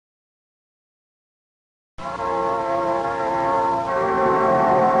We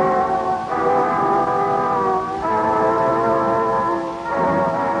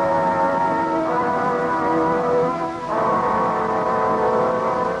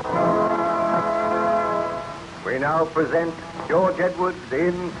now present George Edwards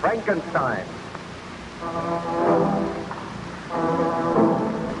in Frankenstein.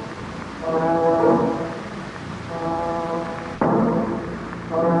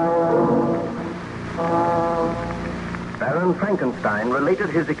 Baron Frankenstein related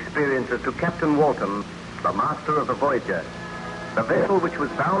his experiences to Captain Walton, the master of the Voyager, the vessel which was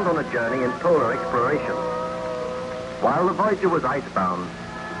bound on a journey in polar exploration. While the Voyager was icebound,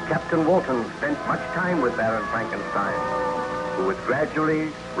 Captain Walton spent much time with Baron Frankenstein, who was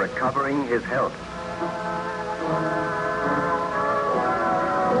gradually recovering his health.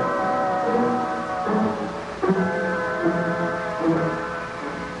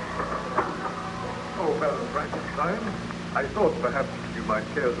 Oh, Baron Frankenstein, I thought perhaps you might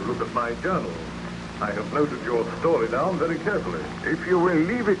care to look at my journal. I have noted your story down very carefully. If you will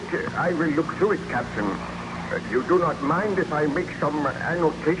leave it, I will look through it, Captain. You do not mind if I make some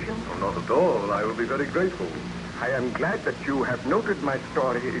annotation? Oh, not at all. I will be very grateful. I am glad that you have noted my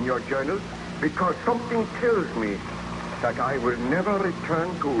story in your journal, because something tells me that I will never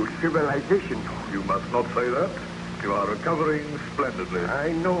return to civilization. You must not say that. You are recovering splendidly.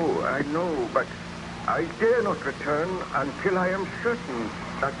 I know, but I dare not return until I am certain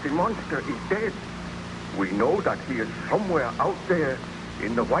that the monster is dead. We know that he is somewhere out there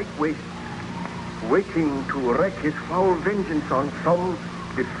in the white waste, waiting to wreak his foul vengeance on some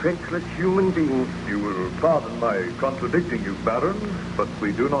defenseless human being. You will pardon my contradicting you, Baron, but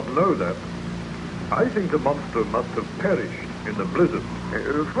we do not know that. I think the monster must have perished in the blizzard.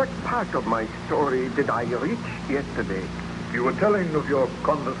 What part of my story did I reach yesterday? You were telling of your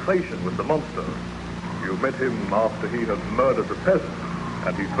conversation with the monster. You met him after he had murdered the peasant,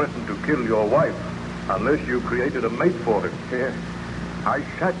 and he threatened to kill your wife unless you created a mate for him. Yes. I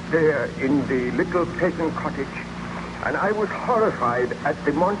sat there in the little peasant cottage, and I was horrified at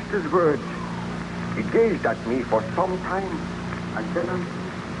the monster's words. He gazed at me for some time, and then...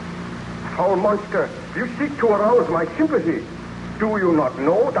 Foul monster, you seek to arouse my sympathy. Do you not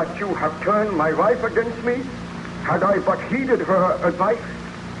know that you have turned my wife against me? Had I but heeded her advice,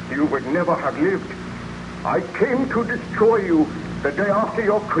 you would never have lived. I came to destroy you the day after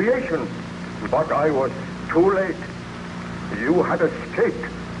your creation, but I was too late. You had escaped,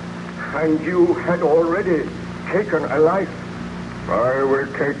 and you had already taken a life. I will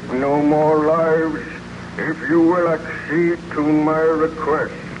take no more lives if you will accede to my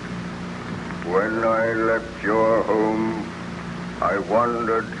request. When I left your home, I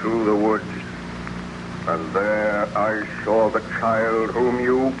wandered through the woods, and there I saw the child whom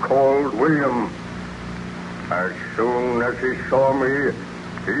you called William. As soon as he saw me,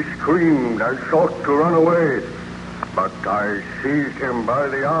 he screamed and sought to run away. But I seized him by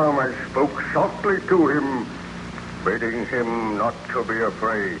the arm and spoke softly to him, bidding him not to be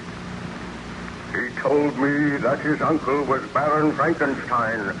afraid. He told me that his uncle was Baron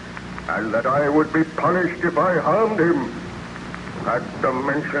Frankenstein, and that I would be punished if I harmed him. At the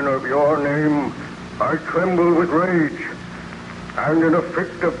mention of your name, I trembled with rage, and in a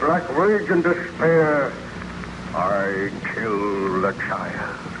fit of black rage and despair, I killed the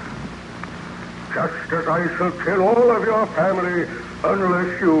child. Just as I shall kill all of your family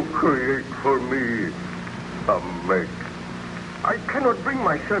unless you create for me a mate. I cannot bring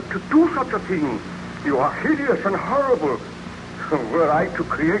myself to do such a thing. You are hideous and horrible. Were I to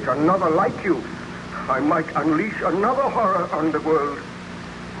create another like you, I might unleash another horror on the world.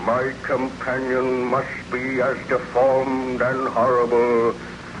 My companion must be as deformed and horrible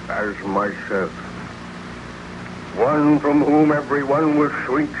as myself. One from whom everyone will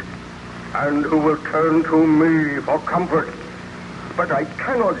shrink, and who will turn to me for comfort. But I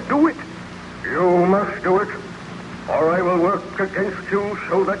cannot do it. You must do it, or I will work against you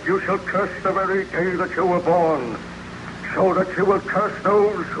so that you shall curse the very day that you were born, so that you will curse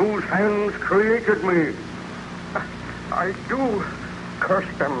those whose hands created me. I do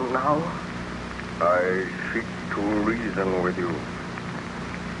curse them now. I seek to reason with you.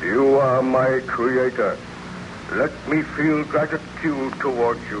 You are my creator. Let me feel gratitude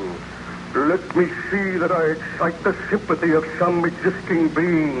towards you. Let me see that I excite the sympathy of some existing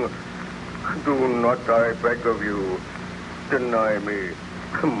being. Do not, I beg of you, deny me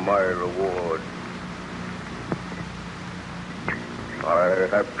my reward. I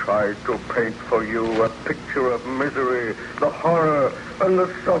have tried to paint for you a picture of misery, the horror, and the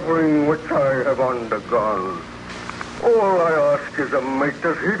suffering which I have undergone. All I ask is a mate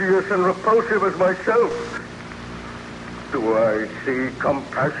as hideous and repulsive as myself. Do I see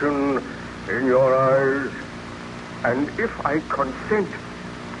compassion in your eyes? And if I consent,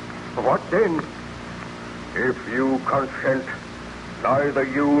 what then? If you consent, neither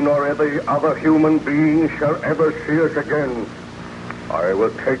you nor every other human being shall ever see us again. I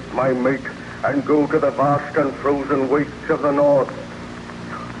will take my mate and go to the vast and frozen wastes of the north.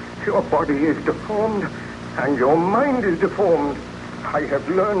 Your body is deformed, and your mind is deformed. I have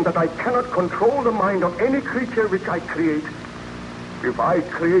learned that I cannot control the mind of any creature which I create. If I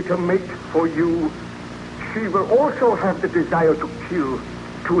create a mate for you, she will also have the desire to kill,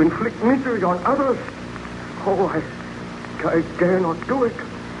 to inflict misery on others. Oh, I dare not do it.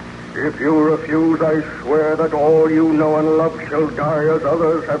 If you refuse, I swear that all you know and love shall die as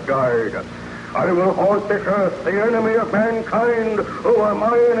others have died. I will haunt this earth, the enemy of mankind, who are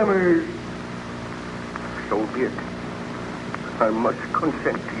my enemies. So be it. I must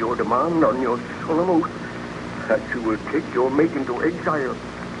consent to your demand on your solemn oath that you will take your mate into exile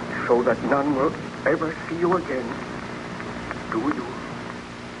so that none will ever see you again. Do you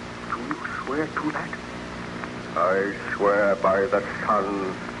swear to that? I swear by the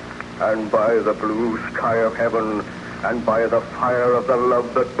sun and by the blue sky of heaven and by the fire of the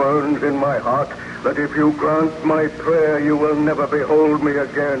love that burns in my heart, that if you grant my prayer, you will never behold me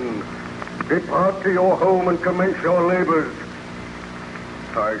again. Depart to your home and commence your labors.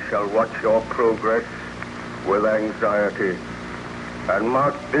 I shall watch your progress with anxiety. And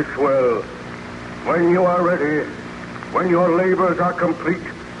mark this well, when you are ready, when your labors are complete,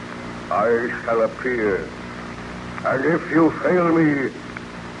 I shall appear. And if you fail me,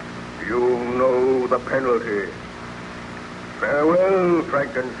 you know the penalty. Farewell,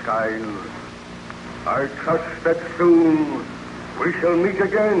 Frankenstein. I trust that soon we shall meet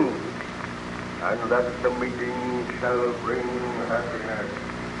again, and that the meeting shall bring happiness.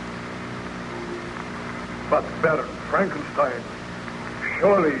 But Baron Frankenstein,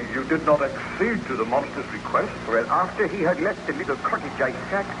 surely you did not accede to the monster's request? Well, after he had left the little cottage, I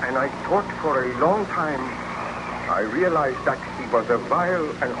sat and I thought for a long time. I realized that he was a vile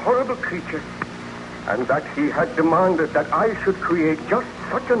and horrible creature, and that he had demanded that I should create just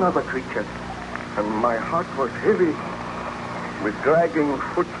such another creature. And my heart was heavy. With dragging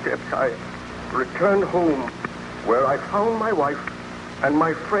footsteps, I returned home, where I found my wife and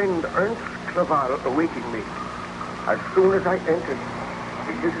my friend Ernst Clerval awaiting me. As soon as I entered,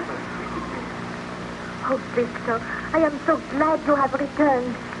 Elizabeth greeted me. Oh, Victor, I am so glad you have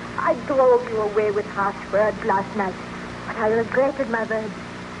returned. I drove you away with harsh words last night, but I regretted my words.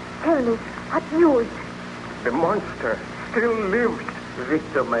 Tell me, what news? The monster still lives.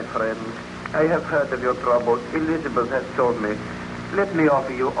 Victor, my friend, I have heard of your troubles. Elizabeth has told me. Let me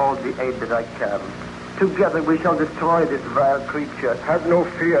offer you all the aid that I can. Together we shall destroy this vile creature. Have no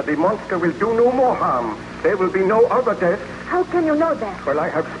fear. The monster will do no more harm. There will be no other death. How can you know that? Well, I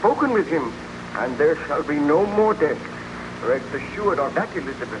have spoken with him, and there shall be no more death. Rest assured of that,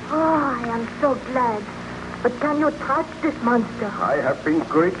 Elizabeth. Oh, I am so glad. But can you trust this monster? I have been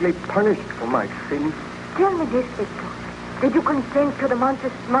greatly punished for my sins. Tell me this, Victor. Did you consent to the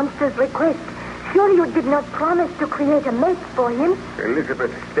monster's request? Surely you did not promise to create a mate for him?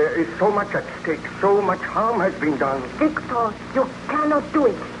 Elizabeth, there is so much at stake. So much harm has been done. Victor, you cannot do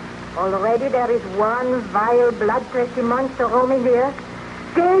it. Already there is one vile, bloodthirsty monster roaming the earth.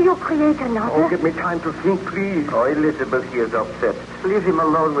 Dare you create another? Oh, give me time to think, please. Oh, Elizabeth, he is upset. Leave him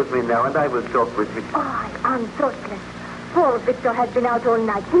alone with me now, and I will talk with him. Oh, I am thoughtless. Poor Victor has been out all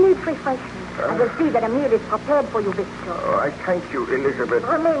night. He needs refreshment. I will see that a meal is prepared for you, Victor. Oh, I thank you, Elizabeth.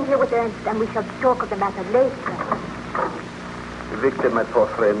 Remain here with Ernst, and we shall talk of the matter later. Victor, my poor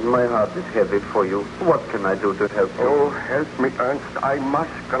friend, my heart is heavy for you. What can I do to help you? Oh, help me, Ernst. I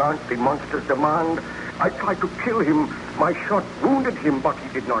must grant the monster's demand. I tried to kill him. My shot wounded him, but he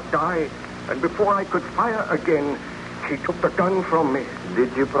did not die. And before I could fire again, he took the gun from me.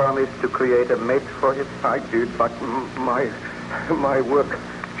 Did you promise to create a mate for him? I did, but my work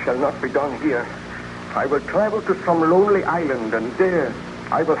shall not be done here. I will travel to some lonely island, and there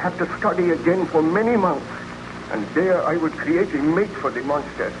I will have to study again for many months. And there I will create a mate for the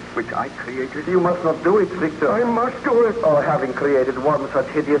monster, which I created. You must not do it, Victor. I must do it. Oh, having created one such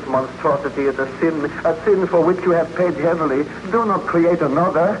hideous monstrosity is a sin for which you have paid heavily. Do not create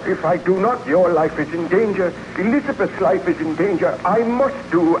another. If I do not, your life is in danger. Elizabeth's life is in danger. I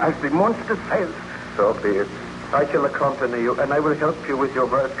must do as the monster says. So be it. I shall accompany you, and I will help you with your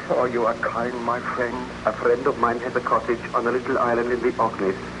work. Oh, you are kind, my friend. A friend of mine has a cottage on a little island in the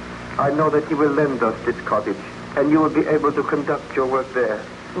Orkneys. I know that he will lend us this cottage, and you will be able to conduct your work there.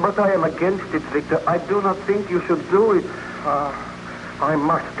 But I am against it, Victor. I do not think you should do it. I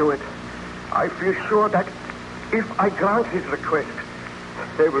must do it. I feel sure that if I grant his request,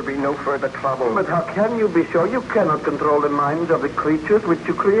 there will be no further trouble. But how can you be sure? You cannot control the minds of the creatures which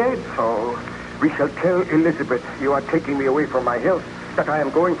you create. Oh, we shall tell Elizabeth you are taking me away from my health, that I am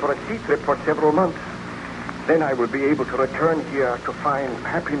going for a sea trip for several months. Then I will be able to return here to find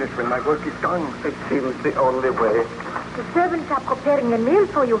happiness when my work is done. It seems the only way. The servants are preparing a meal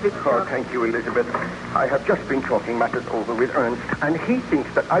for you, Victor. Oh, thank you, Elizabeth. I have just been talking matters over with Ernst, and he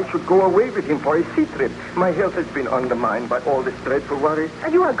thinks that I should go away with him for a sea trip. My health has been undermined by all this dreadful worry.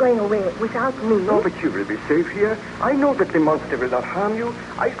 And you are going away without me? No, but you will be safe here. I know that the monster will not harm you.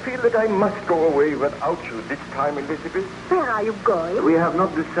 I feel that I must go away without you this time, Elizabeth. Where are you going? We have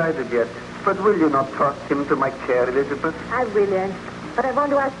not decided yet. But will you not trust him to my care, Elizabeth? I will, Ernst. But I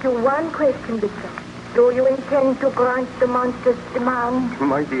want to ask you one question, Victor. Do you intend to grant the monster's demand?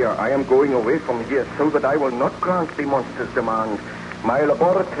 My dear, I am going away from here so that I will not grant the monster's demand. My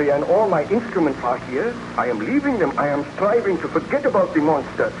laboratory and all my instruments are here. I am leaving them. I am striving to forget about the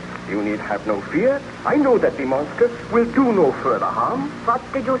monster. You need have no fear. I know that the monster will do no further harm. What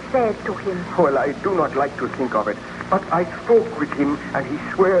did you say to him? Well, I do not like to think of it. But I spoke with him, and he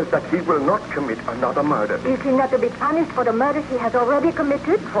swears that he will not commit another murder. Is he not to be punished for the murders he has already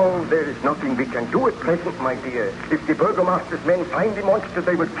committed? Oh, there is nothing we can do at present, my dear. If the burgomaster's men find the monster,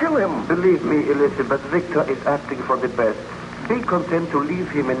 they will kill him. Believe me, Elizabeth, Victor is acting for the best. Be content to leave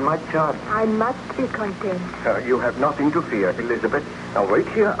him in my charge. I must be content. You have nothing to fear, Elizabeth. Now wait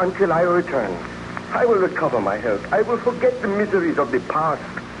here until I return. I will recover my health. I will forget the miseries of the past.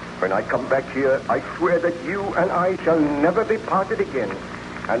 When I come back here, I swear that you and I shall never be parted again,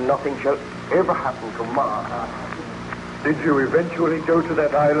 and nothing shall ever happen to Ma. Did you eventually go to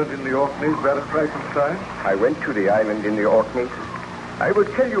that island in the Orkneys, Baron Frankenstein? I went to the island in the Orkneys. I will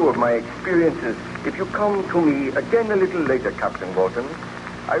tell you of my experiences if you come to me again a little later, Captain Walton.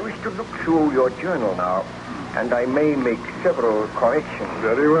 I wish to look through your journal now, and I may make several corrections.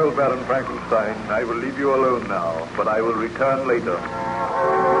 Very well, Baron Frankenstein. I will leave you alone now, but I will return later.